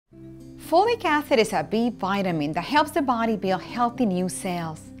Folic acid is a B vitamin that helps the body build healthy new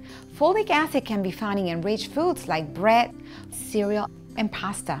cells. Folic acid can be found in enriched foods like bread, cereal, and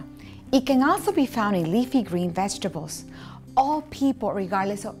pasta. It can also be found in leafy green vegetables. All people,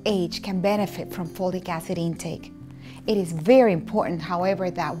 regardless of age, can benefit from folic acid intake. It is very important,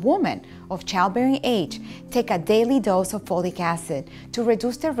 however, that women of childbearing age take a daily dose of folic acid to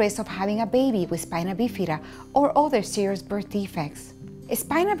reduce the risk of having a baby with spina bifida or other serious birth defects.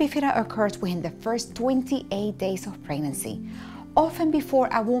 Spina bifida occurs within the first 28 days of pregnancy, often before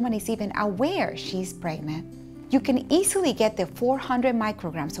a woman is even aware she's pregnant. You can easily get the 400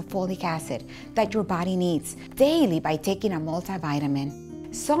 micrograms of folic acid that your body needs daily by taking a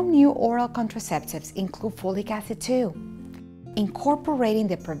multivitamin. Some new oral contraceptives include folic acid too. Incorporating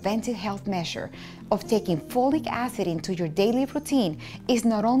the preventive health measure of taking folic acid into your daily routine is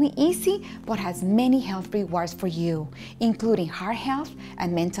not only easy, but has many health rewards for you, including heart health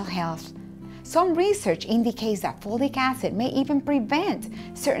and mental health. Some research indicates that folic acid may even prevent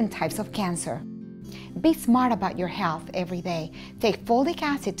certain types of cancer. Be smart about your health every day. Take folic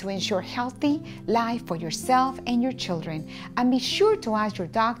acid to ensure healthy life for yourself and your children. And be sure to ask your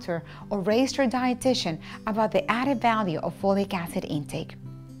doctor or registered dietitian about the added value of folic acid intake.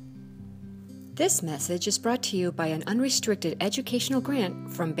 This message is brought to you by an unrestricted educational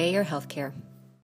grant from Bayer Healthcare.